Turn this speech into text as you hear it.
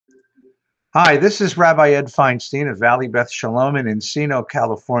Hi, this is Rabbi Ed Feinstein of Valley Beth Shalom in Encino,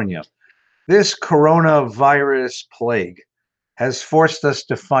 California. This coronavirus plague has forced us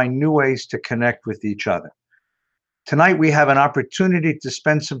to find new ways to connect with each other. Tonight, we have an opportunity to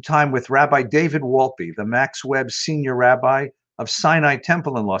spend some time with Rabbi David Wolpe, the Max Webb Senior Rabbi of Sinai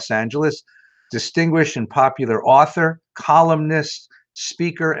Temple in Los Angeles, distinguished and popular author, columnist,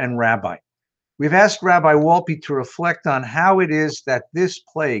 speaker, and rabbi. We've asked Rabbi Wolpe to reflect on how it is that this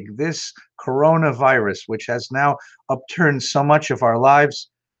plague, this coronavirus, which has now upturned so much of our lives,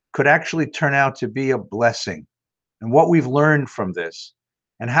 could actually turn out to be a blessing, and what we've learned from this,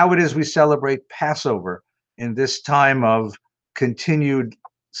 and how it is we celebrate Passover in this time of continued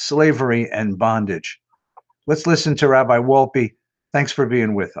slavery and bondage. Let's listen to Rabbi Wolpe. Thanks for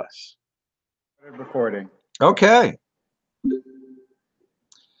being with us. Recording. Okay.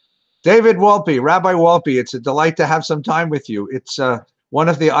 David Wolpe, Rabbi Wolpe, it's a delight to have some time with you. It's one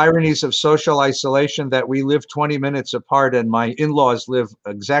of the ironies of social isolation that we live 20 minutes apart and my in-laws live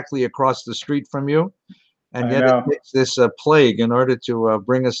exactly across the street from you. And yet it takes this plague in order to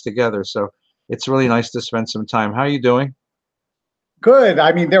bring us together. So it's really nice to spend some time. How are you doing? Good.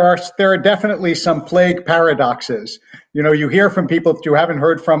 I mean, there are definitely some plague paradoxes. You know, you hear from people that you haven't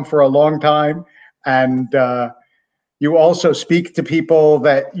heard from for a long time, and you also speak to people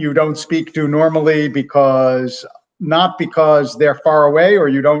that you don't speak to normally not because they're far away or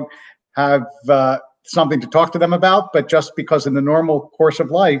you don't have something to talk to them about, but just because in the normal course of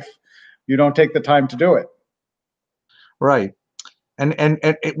life, you don't take the time to do it. Right. And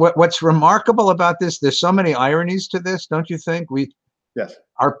what's remarkable about this, there's so many ironies to this, don't you think? Yes.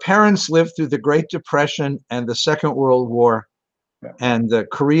 Our parents lived through the Great Depression and the Second World War, yeah, and the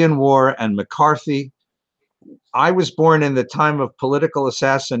Korean War and McCarthy. I was born in the time of political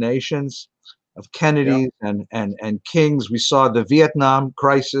assassinations of Kennedy, yeah, and Kings. We saw the Vietnam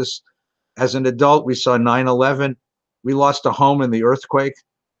crisis. As an adult, we saw 9/11. We lost a home in the earthquake.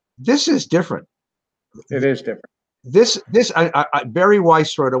 This is different. It is different. Barry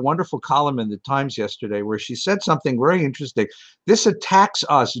Weiss wrote a wonderful column in the Times yesterday where she said something very interesting. This attacks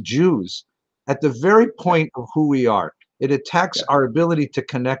us Jews at the very point of who we are. It attacks, yeah, our ability to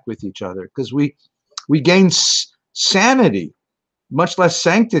connect with each other because we gain sanity, much less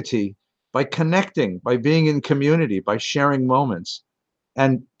sanctity, by connecting, by being in community, by sharing moments.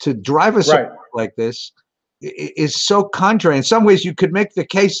 And to drive us right like this is so contrary. In some ways, you could make the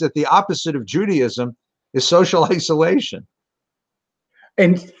case that the opposite of Judaism is social isolation.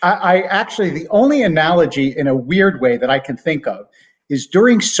 And I actually, the only analogy in a weird way that I can think of is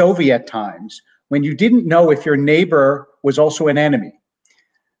during Soviet times when you didn't know if your neighbor was also an enemy.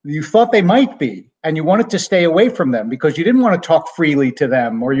 You thought they might be, and you wanted to stay away from them because you didn't want to talk freely to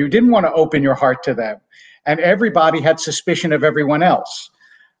them or you didn't want to open your heart to them. And everybody had suspicion of everyone else.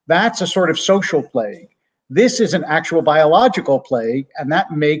 That's a sort of social plague. This is an actual biological plague, and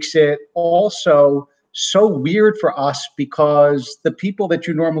that makes it also so weird for us because the people that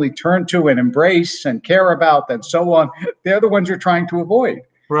you normally turn to and embrace and care about and so on, they're the ones you're trying to avoid.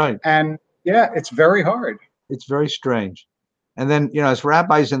 Right. And yeah, it's very hard. It's very strange. And then, you know, as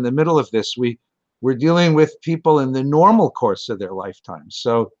rabbis in the middle of this, we're dealing with people in the normal course of their lifetime.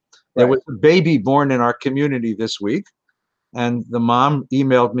 So there was a baby born in our community this week. And the mom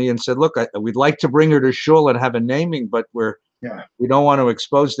emailed me and said, look, we'd like to bring her to shul and have a naming, but we don't want to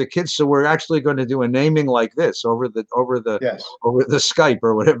expose the kids. So we're actually going to do a naming like this over the Skype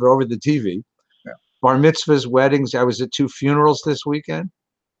or whatever, over the TV. Yeah. Bar mitzvahs, weddings. I was at 2 funerals this weekend.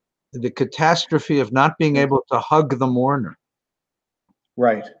 The catastrophe of not being able to hug the mourner.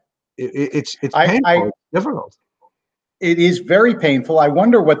 Right. It's painful. It's difficult. It is very painful. I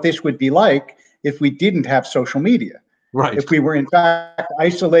wonder what this would be like if we didn't have social media. Right. If we were in fact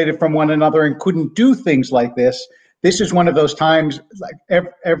isolated from one another and couldn't do things like this. This is one of those times, like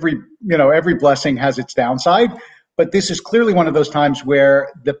every blessing has its downside, but this is clearly one of those times where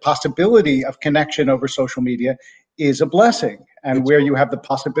the possibility of connection over social media is a blessing, and where you have the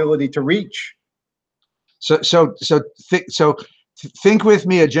possibility to reach. So think with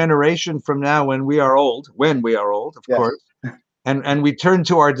me a generation from now when we are old, of yes, course, and we turn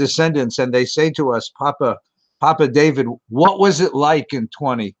to our descendants and they say to us, Papa David, what was it like in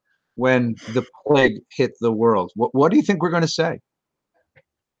 20 when the plague hit the world? What do you think we're going to say?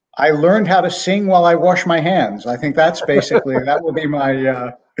 I learned how to sing while I wash my hands. I think that's basically, that will be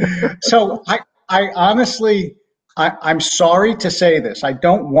my, so I honestly, I'm sorry to say this. I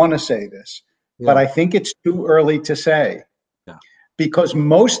don't want to say this, but I think it's too early to say, because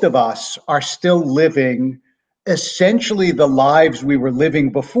most of us are still living essentially the lives we were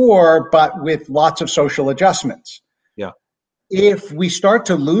living before, but with lots of social adjustments. Yeah. If we start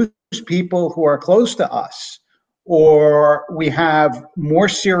to lose people who are close to us, or we have more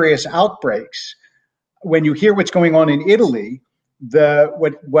serious outbreaks, when you hear what's going on in Italy,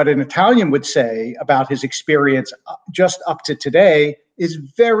 what an Italian would say about his experience just up to today is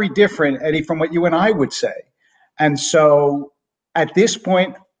very different, Eddie, from what you and I would say. And so at this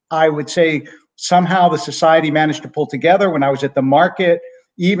point, I would say somehow the society managed to pull together. When I was at the market,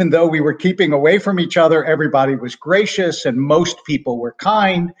 even though we were keeping away from each other, everybody was gracious and most people were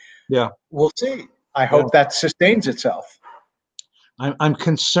kind. Yeah. We'll see. I hope that sustains itself. I'm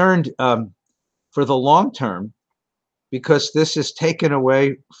concerned for the long term, because this has taken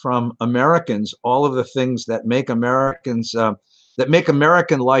away from Americans all of the things that make Americans that make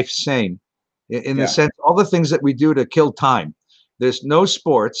American life sane. In the sense, all the things that we do to kill time. There's no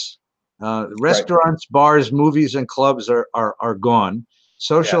sports, restaurants, bars, movies, and clubs are gone.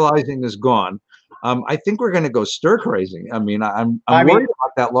 Socializing is gone. I think we're going to go stir crazy. I mean, I'm worried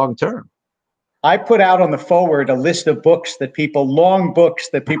about that long term. I put out on the forward a list of books that long books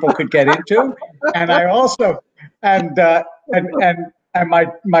that people could get into, and I also and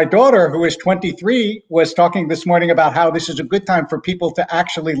my daughter, who is 23, was talking this morning about how this is a good time for people to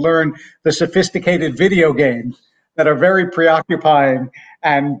actually learn the sophisticated video games that are very preoccupying,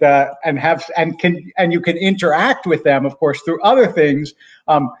 and you can interact with them, of course, through other things.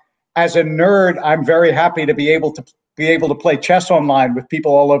 As a nerd, I'm very happy to be able to play chess online with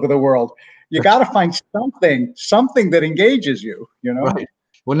people all over the world. You got to find something that engages you, you know? Right.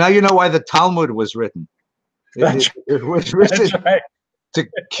 Well, now you know why the Talmud was written. It was written to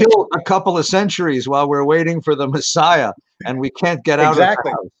kill a couple of centuries while we're waiting for the Messiah, and we can't get out of the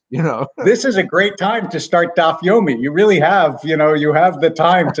house, you know? This is a great time to start Daf Yomi. You really have, you have the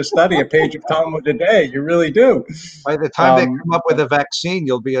time to study a page of Talmud a day. You really do. By the time they come up with a vaccine,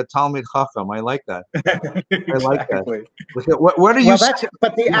 you'll be a Talmud Chacham. I like that. Exactly. I like that. What are you saying?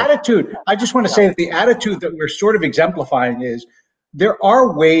 But the attitude, I just want to say that the attitude that we're sort of exemplifying is there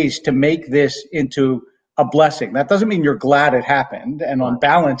are ways to make this into a blessing. That doesn't mean you're glad it happened. And on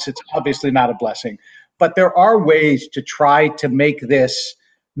balance, it's obviously not a blessing. But there are ways to try to make this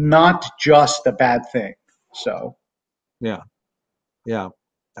not just a bad thing. So, yeah.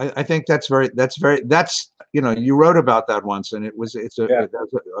 I think that's you wrote about that once, and it's a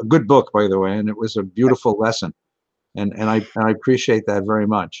good book, by the way, and it was a beautiful lesson, and I appreciate that very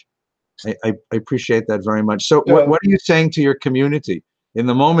much. I appreciate that very much. So what are you saying to your community in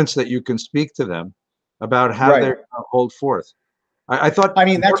the moments that you can speak to them about how they're going to hold forth? I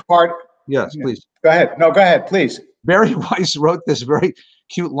mean, that's part. Yes, please. Go ahead. No, go ahead, please. Barry Weiss wrote this very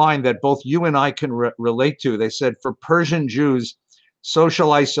cute line that both you and I can relate to. They said, for Persian Jews,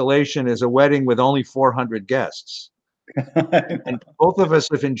 social isolation is a wedding with only 400 guests. And both of us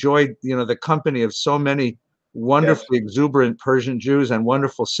have enjoyed, the company of so many wonderfully exuberant Persian Jews and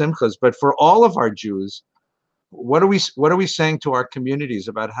wonderful simchas. But for all of our Jews, what are we saying to our communities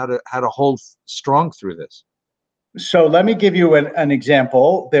about how to hold strong through this? So let me give you an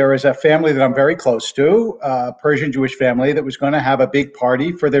example. There is a family that I'm very close to, a Persian Jewish family, that was going to have a big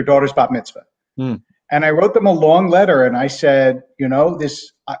party for their daughter's bat mitzvah. And I wrote them a long letter, and I said,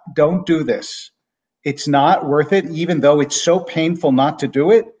 don't do this. It's not worth it, even though it's so painful not to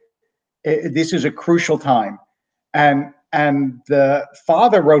do it. This is a crucial time. And the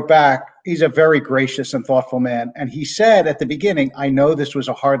father wrote back. He's a very gracious and thoughtful man. And he said at the beginning, I know this was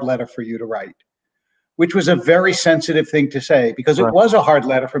a hard letter for you to write, which was a very sensitive thing to say, because it was a hard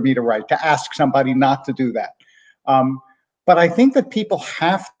letter for me to write, to ask somebody not to do that. But I think that people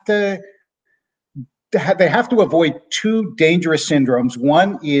have to avoid two dangerous syndromes.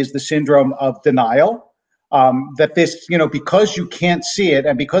 One is the syndrome of denial, that this, because you can't see it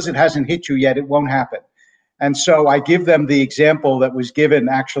and because it hasn't hit you yet, it won't happen. And so I give them the example that was given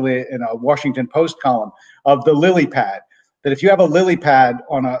actually in a Washington Post column of the lily pad, that if you have a lily pad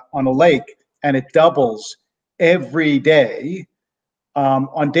on a lake and it doubles every day,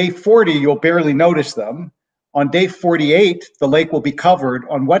 on day 40, you'll barely notice them. On day 48, the lake will be covered.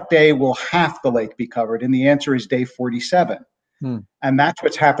 On what day will half the lake be covered? And the answer is day 47. And that's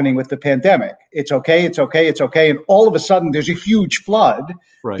what's happening with the pandemic. It's okay. And all of a sudden, there's a huge flood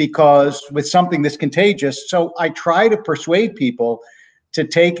because with something this contagious. So I try to persuade people to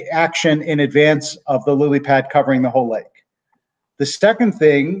take action in advance of the lily pad covering the whole lake. The second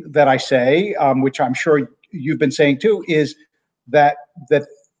thing that I say, which I'm sure you've been saying too, is that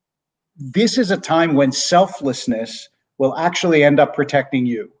this is a time when selflessness will actually end up protecting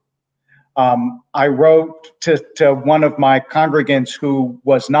you. I wrote to one of my congregants who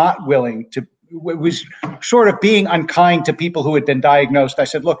was not willing to, was sort of being unkind to people who had been diagnosed. I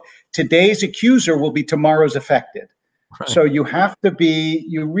said, look, today's accuser will be tomorrow's affected. Right. So you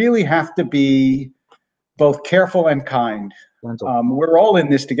really have to be both careful and kind. Gentle. We're all in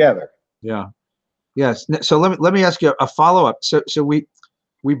this together. Yeah. Yes. So let me ask you a follow-up. So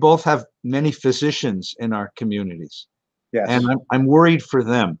we both have many physicians in our communities, and Yes. I'm worried for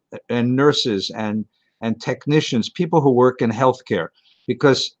them, and nurses and technicians, people who work in healthcare,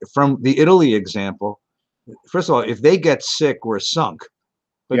 because from the Italy example, first of all, if they get sick, we're sunk.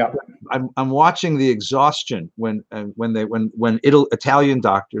 But Yeah. I'm watching the exhaustion when Italian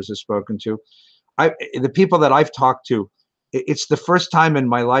doctors are spoken to. The people that I've talked to, it's the first time in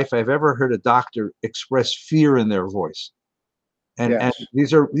my life I've ever heard a doctor express fear in their voice. And Yes.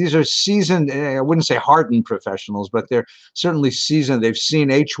 these are seasoned, I wouldn't say hardened professionals, but they're certainly seasoned. They've seen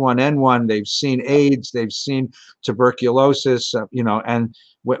H1N1, they've seen AIDS, they've seen tuberculosis, and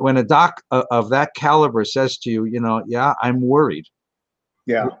when a doc of that caliber says to you, yeah, I'm worried.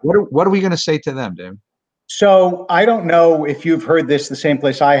 Yeah. What are we going to say to them, Dave? So I don't know if you've heard this the same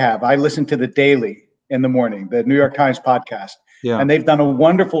place I have. I listen to the Daily in the morning, the New York Times podcast, Yeah. and they've done a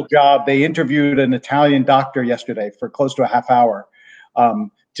wonderful job. They interviewed an Italian doctor yesterday for close to a half hour.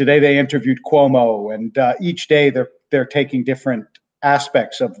 Today they interviewed Cuomo, and each day they're taking different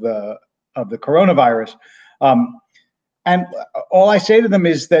aspects of the coronavirus. And all I say to them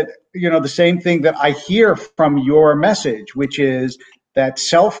is that, the same thing that I hear from your message, which is that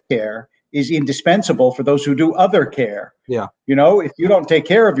self-care is indispensable for those who do other care. Yeah. If you don't take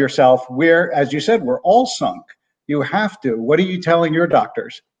care of yourself, as you said, we're all sunk. You have to. What are you telling your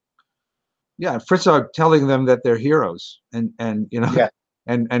doctors? Yeah. First of all, telling them that they're heroes, and Yeah.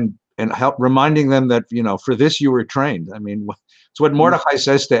 and help reminding them that, for this you were trained. I mean, it's what Mordecai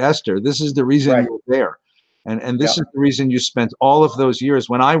says to Esther. This is the reason Right. you're there. And this Yeah. is the reason you spent all of those years.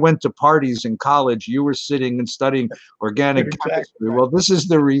 When I went to parties in college, you were sitting and studying organic Exactly. chemistry. Well, this is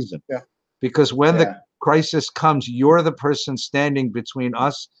the reason. Yeah. Because when the Yeah. crisis comes, you're the person standing between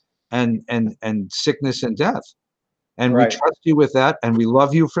us and sickness and death. And we Right. trust you with that, and we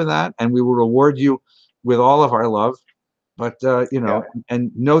love you for that, and we will reward you with all of our love. But Yeah.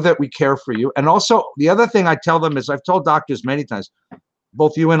 and know that we care for you. And also, the other thing I tell them is, I've told doctors many times,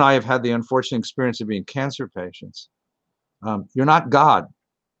 both you and I have had the unfortunate experience of being cancer patients. You're not God.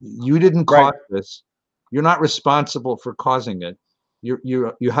 You didn't Right. cause this. You're not responsible for causing it.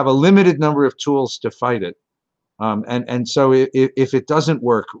 You have a limited number of tools to fight it. And so if it doesn't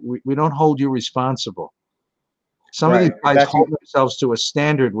work, we don't hold you responsible. Some of these Right. guys hold themselves to a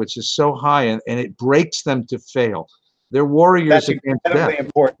standard which is so high, and it breaks them to fail. They're warriors That's against incredibly death.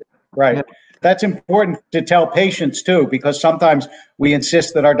 important. Right. Yeah. That's important to tell patients too, because sometimes we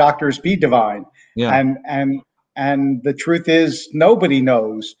insist that our doctors be divine. Yeah. And the truth is, nobody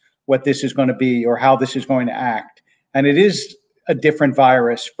knows what this is going to be or how this is going to act. And it is a different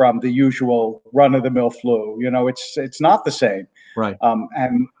virus from the usual run-of-the-mill flu. It's not the same. Right.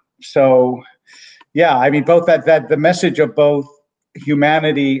 And so, yeah, I mean, both that the message of both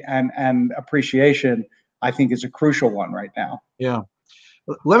humanity and appreciation, I think, is a crucial one right now. Yeah.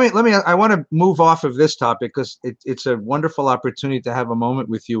 Let me. I want to move off of this topic because it's a wonderful opportunity to have a moment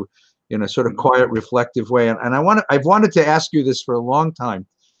with you in a sort of quiet, reflective way. And I've wanted to ask you this for a long time.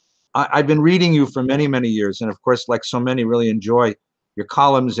 I've been reading you for many, many years, and of course, like so many, really enjoy your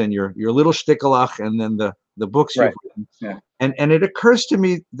columns and your little shtickleach, and then the books you've written. Yeah. And it occurs to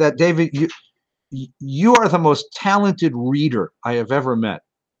me that, David, you are the most talented reader I have ever met.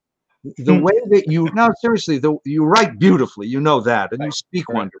 The way that seriously, you write beautifully, that, and you speak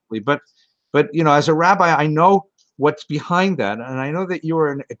wonderfully. But as a rabbi, I know what's behind that, and I know that you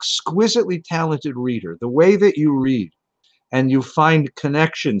are an exquisitely talented reader. The way that you read, and you find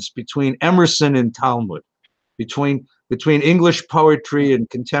connections between Emerson and Talmud, between English poetry and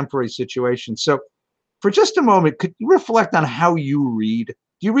contemporary situations. So, for just a moment, could you reflect on how you read?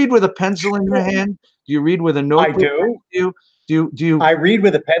 Do you read with a pencil in your hand? Do you read with a notebook? I do. Do you? I read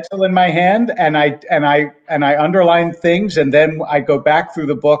with a pencil in my hand, and I underline things, and then I go back through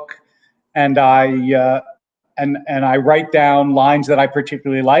the book, and I write down lines that I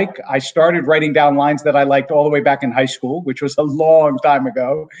particularly like. I started writing down lines that I liked all the way back in high school, which was a long time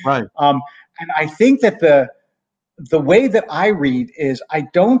ago. Right. And I think that the way that I read is I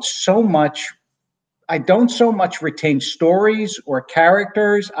don't so much retain stories or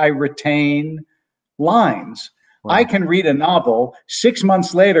characters. I retain lines. Wow. I can read a novel. 6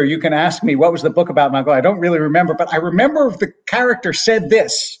 months later, you can ask me, what was the book about? And I go, I don't really remember, but I remember the character said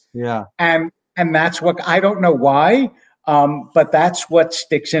this. Yeah. And that's what, I don't know why, but that's what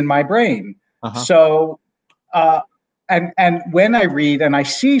sticks in my brain. Uh-huh. So, and when I read and I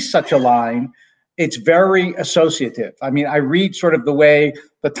see such a line, it's very associative. I mean, I read sort of the way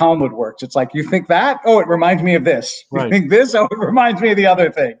the Talmud works. It's like, you think that? Oh, it reminds me of this. You Right. think this? Oh, it reminds me of the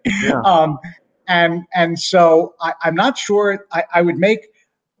other thing. Yeah. And so I'm not sure I would make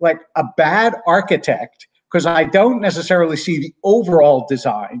like a bad architect, because I don't necessarily see the overall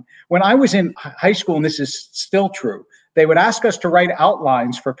design. When I was in high school, and this is still true, they would ask us to write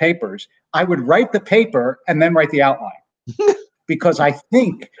outlines for papers. I would write the paper and then write the outline. Because I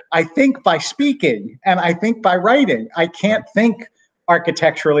think by speaking and I think by writing. I can't think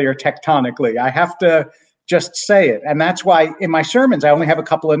architecturally or tectonically. I have to just say it. And that's why in my sermons, I only have a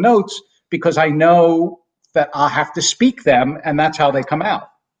couple of notes, because I know that I'll have to speak them, and that's how they come out.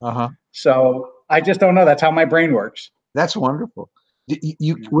 Uh-huh. So I just don't know. That's how my brain works. That's wonderful.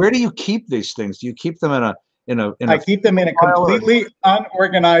 Where do you keep these things? Do you keep them I keep them in a completely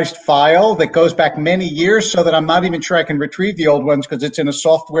unorganized file that goes back many years, so that I'm not even sure I can retrieve the old ones, because it's in a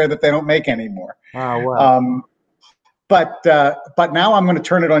software that they don't make anymore. Oh, wow. But now I'm going to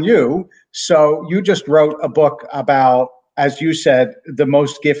turn it on you. So you just wrote a book about, as you said, the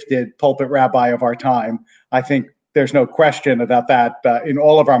most gifted pulpit rabbi of our time. I think there's no question about that in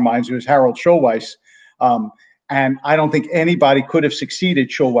all of our minds. It was Harold Schulweis. And I don't think anybody could have succeeded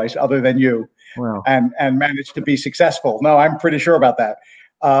Schulweis other than you. Wow. And managed to be successful. No, I'm pretty sure about that.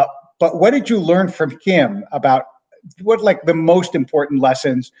 But what did you learn from him about what, like, the most important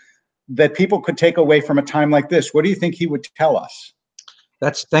lessons that people could take away from a time like this? What do you think he would tell us?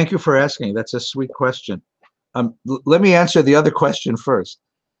 Thank you for asking. That's a sweet question. Let me answer the other question first.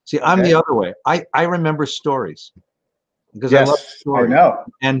 See, I'm Okay. the other way. I remember stories because Yes, I love stories. I know.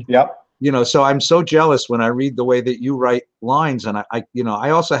 And Yep. so I'm so jealous when I read the way that you write lines, and I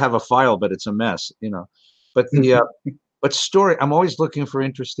also have a file, but it's a mess, But but story, I'm always looking for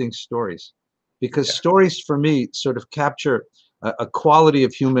interesting stories, because stories for me sort of capture a quality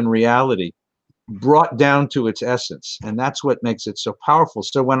of human reality brought down to its essence, and that's what makes it so powerful.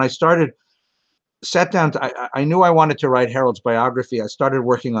 So when I sat down, I knew I wanted to write Harold's biography. I started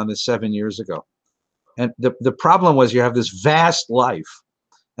working on this 7 years ago, and the problem was, you have this vast life.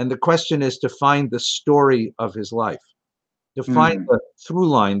 And the question is to find the story of his life, to find the through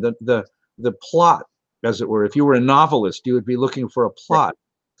line, the plot, as it were. If you were a novelist, you would be looking for a plot,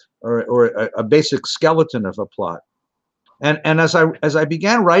 or a basic skeleton of a plot. And as I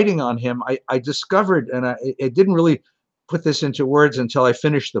began writing on him, I discovered, and I didn't really put this into words until I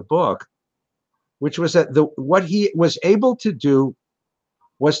finished the book, which was that what he was able to do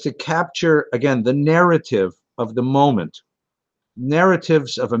was to capture, again, the narrative of the moment.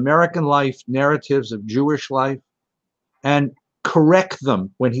 Narratives of American life, narratives of Jewish life, and correct them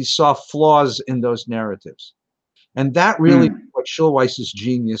when he saw flaws in those narratives. And that really what Schulweis's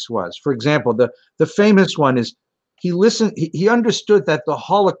genius was. For example, the famous one is he understood that the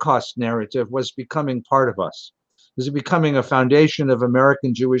Holocaust narrative was becoming part of us. It was becoming a foundation of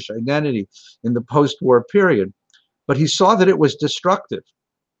American Jewish identity in the post-war period. But he saw that it was destructive.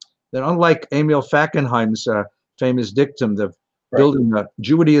 That unlike Emil Fackenheim's famous dictum, the building a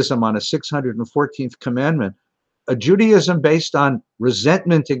Judaism on a 614th commandment, a Judaism based on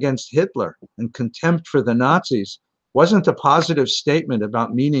resentment against Hitler and contempt for the Nazis wasn't a positive statement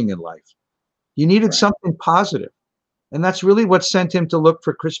about meaning in life. You needed something positive. And that's really what sent him to look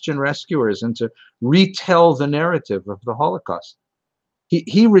for Christian rescuers and to retell the narrative of the Holocaust.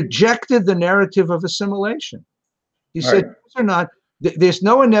 He rejected the narrative of assimilation. He said, there's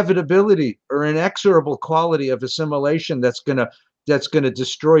no inevitability or inexorable quality of assimilation that's going to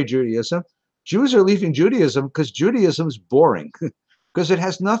destroy Judaism. Jews are leaving Judaism because Judaism is boring, because it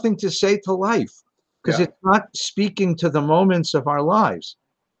has nothing to say to life, because it's not speaking to the moments of our lives.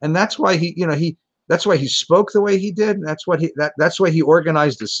 And that's why that's why he spoke the way he did. And that's why he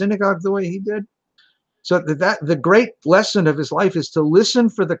organized the synagogue the way he did. So the great lesson of his life is to listen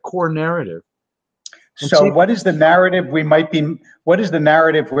for the core narrative. So what is the narrative we might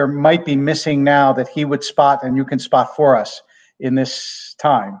be missing now that he would spot and you can spot for us in this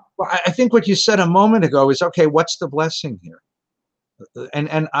time? Well, I think what you said a moment ago is, okay, what's the blessing here?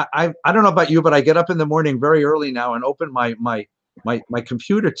 And I don't know about you, but I get up in the morning very early now and open my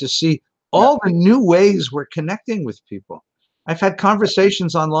computer to see all the new ways we're connecting with people. I've had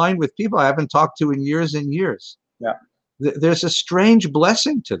conversations online with people I haven't talked to in years and years. Yeah. There's a strange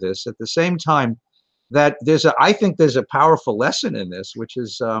blessing to this. At the same time, that I think there's a powerful lesson in this, which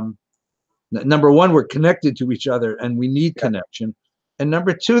is number one, we're connected to each other and we need connection, and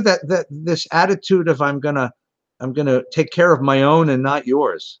number two, that this attitude of I'm gonna take care of my own and not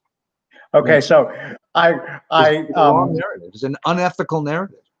yours. Okay, so wrong narrative. It's an unethical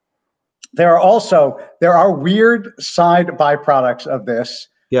narrative. There are weird side byproducts of this.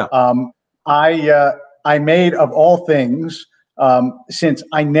 Yeah. I made, of all things, since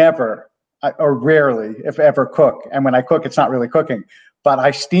I never or rarely, if ever, cook, and when I cook, it's not really cooking, but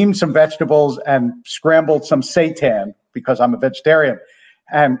I steamed some vegetables and scrambled some seitan because I'm a vegetarian.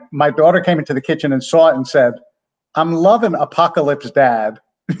 And my daughter came into the kitchen and saw it and said, "I'm loving Apocalypse Dad."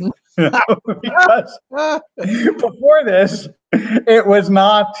 Because before this, it was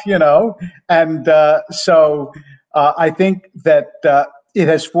not, and I think that it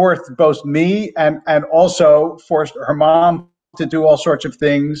has forced both me and also forced her mom to do all sorts of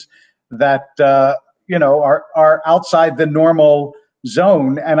things that are outside the normal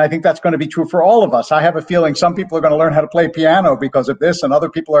zone, and I think that's going to be true for all of us. I have a feeling some people are going to learn how to play piano because of this, and other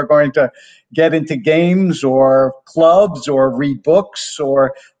people are going to get into games or clubs or read books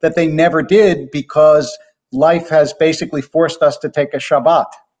or that they never did because life has basically forced us to take a Shabbat.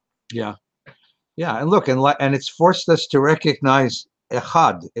 Yeah, yeah, and look, and it's forced us to recognize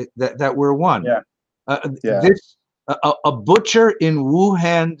echad, that we're one. Yeah, yeah, This a butcher in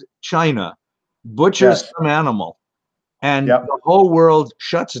Wuhan, China, butchers yes, some animal, and yep, the whole world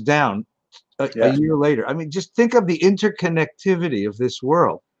shuts down a yes, year later. I mean, just think of the interconnectivity of this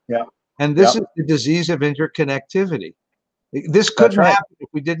world. yeah, And this yep, is the disease of interconnectivity. This that's couldn't right. happen if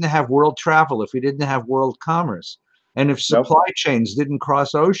we didn't have world travel, if we didn't have world commerce, and if Nope. supply chains didn't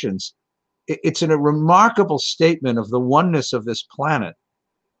cross oceans. It's a remarkable statement of the oneness of this planet.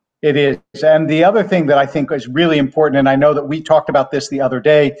 It is. And the other thing that I think is really important, and I know that we talked about this the other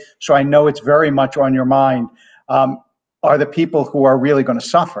day, so I know it's very much on your mind, are the people who are really going to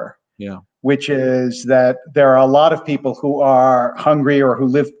suffer. Yeah. Which is that there are a lot of people who are hungry or who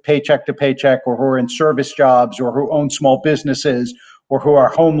live paycheck to paycheck or who are in service jobs or who own small businesses or who are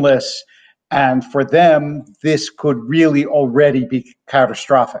homeless. And for them, this could really already be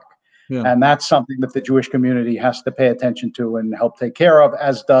catastrophic. Yeah. And that's something that the Jewish community has to pay attention to and help take care of,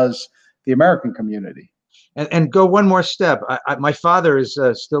 as does the American community. And go one more step. My father is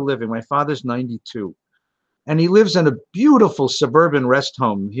still living. My father's 92, and he lives in a beautiful suburban rest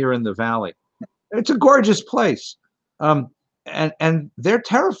home here in the valley. It's a gorgeous place. And they're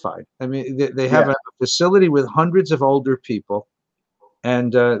terrified. I mean, they have Yeah, a facility with hundreds of older people.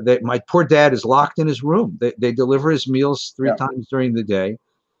 And my poor dad is locked in his room. They deliver his meals three yeah. times during the day.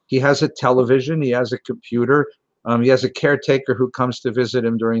 He has a television. He has a computer. He has a caretaker who comes to visit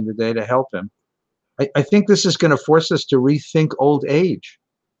him during the day to help him. I think this is going to force us to rethink old age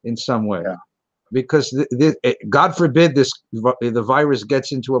in some way, Yeah. because God forbid the virus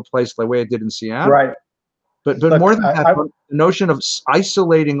gets into a place the way it did in Seattle. Right. But Look, more than that, the notion of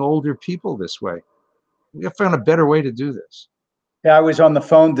isolating older people this way, we have found a better way to do this. Yeah, I was on the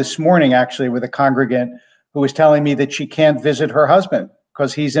phone this morning actually with a congregant who was telling me that she can't visit her husband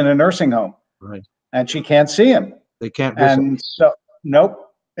because he's in a nursing home Right. and she can't see him. They can't visit. And so,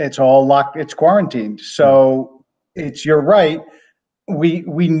 nope, it's all locked, it's quarantined. Yeah. So you're right. We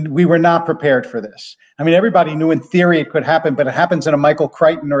were not prepared for this. I mean, everybody knew in theory it could happen, but it happens in a Michael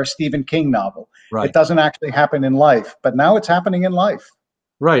Crichton or a Stephen King novel. Right. It doesn't actually happen in life, but now it's happening in life.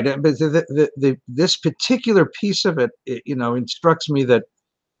 Right. But this particular piece of it, instructs me that,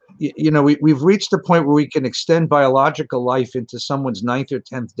 we've reached a point where we can extend biological life into someone's 9th or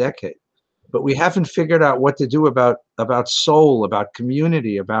 10th decade, but we haven't figured out what to do about soul, about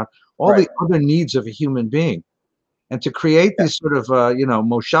community, about all Right. the other needs of a human being. And to create Yeah. this sort of,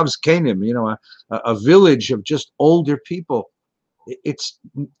 Moshavs Kenim, a village of just older people,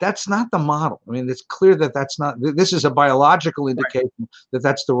 that's not the model. I mean, it's clear that that's not. This is a biological indication that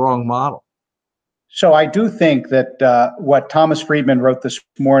that's the wrong model. So I do think that what Thomas Friedman wrote this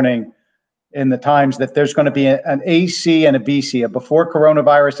morning in the Times, that there's going to be an AC and a BC, a before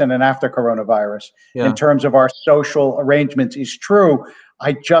coronavirus and an after coronavirus, Yeah. in terms of our social arrangements, is true.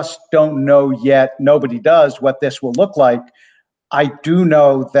 I just don't know yet, nobody does, what this will look like. I do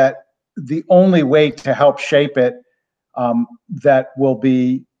know that the only way to help shape it that will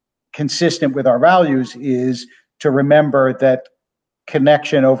be consistent with our values is to remember that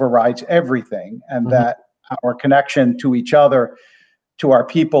connection overrides everything, and that our connection to each other, to our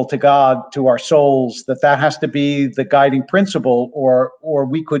people, to God, to our souls, that has to be the guiding principle, or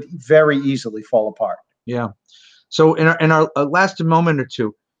we could very easily fall apart. Yeah. So in our last moment or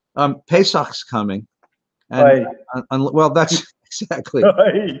two, Pesach's coming, and well, that's exactly.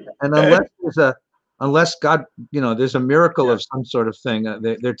 And unless God, there's a miracle of some sort of thing.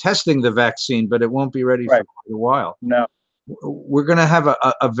 They're testing the vaccine, but it won't be ready for quite a while. No. We're going to have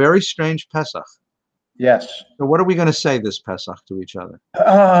a very strange Pesach. Yes. So what are we going to say this Pesach to each other?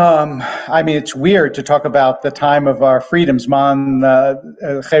 I mean, it's weird to talk about the time of our freedoms, man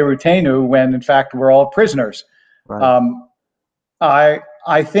cherutenu, when in fact we're all prisoners. Right.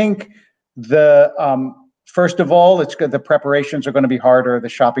 I think First of all, it's good. The preparations are going to be harder. The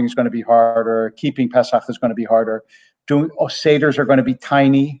shopping is going to be harder. Keeping Pesach is going to be harder. Seders are going to be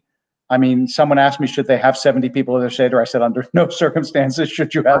tiny. I mean, someone asked me, should they have 70 people at their Seder? I said, under no circumstances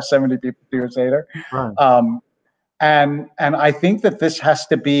should you have 70 people to your Seder. Right. And I think that this has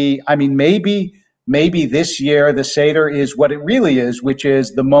to be, I mean, maybe this year the Seder is what it really is, which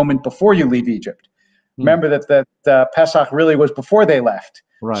is the moment before you leave Egypt. Remember that Pesach really was before they left.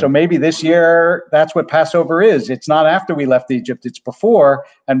 Right. So maybe this year that's what Passover is. It's not after we left Egypt, it's before,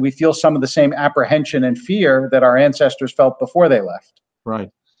 and we feel some of the same apprehension and fear that our ancestors felt before they left.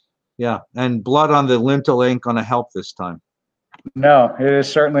 Right. Yeah. And blood on the lintel ain't going to help this time. No, it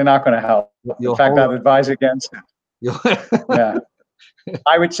is certainly not going to help. In fact, I'd advise against it. Yeah.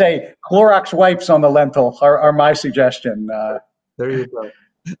 I would say Clorox wipes on the lentil are my suggestion. There you go.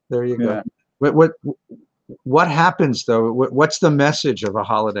 There you go. What happens though? What's the message of a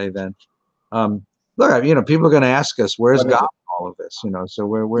holiday then? Look, people are going to ask us, "Where's God in all of this?" So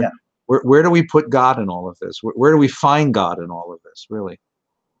where do we put God in all of this? Where do we find God in all of this? Really?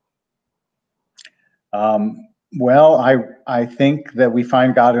 Well, I think that we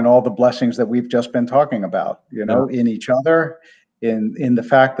find God in all the blessings that we've just been talking about. In each other, in the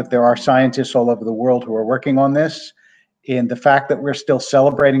fact that there are scientists all over the world who are working on this. In the fact that we're still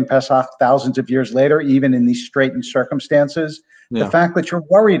celebrating Pesach thousands of years later, even in these straitened circumstances, the fact that you're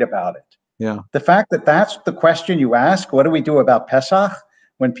worried about it, the fact that that's the question you ask, what do we do about Pesach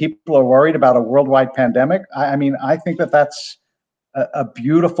when people are worried about a worldwide pandemic? I mean, I think that that's a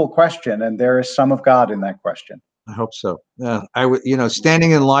beautiful question, and there is some of God in that question. I hope so.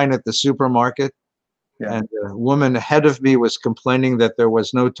 Standing in line at the supermarket, and a woman ahead of me was complaining that there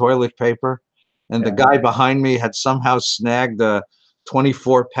was no toilet paper. And the guy behind me had somehow snagged a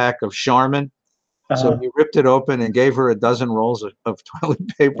 24-pack of Charmin. So he ripped it open and gave her a dozen rolls of toilet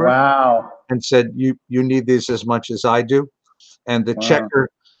paper. Wow. And said, you need these as much as I do. And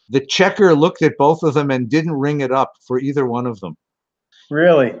the checker looked at both of them and didn't ring it up for either one of them.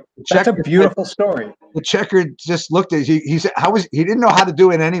 Really? That's a beautiful story. The checker just looked at he said, he didn't know how to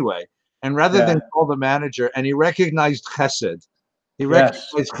do it anyway. And rather than call the manager, and he recognized chesed. He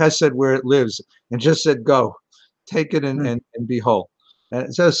recognized chesed where it lives and just said, go, take it and be whole.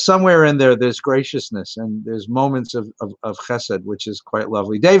 And so somewhere in there, there's graciousness and there's moments of chesed, which is quite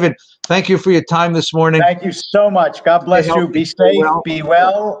lovely. David, thank you for your time this morning. Thank you so much. God bless you. Be safe. Be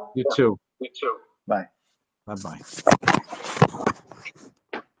well. You too. Bye. Bye-bye.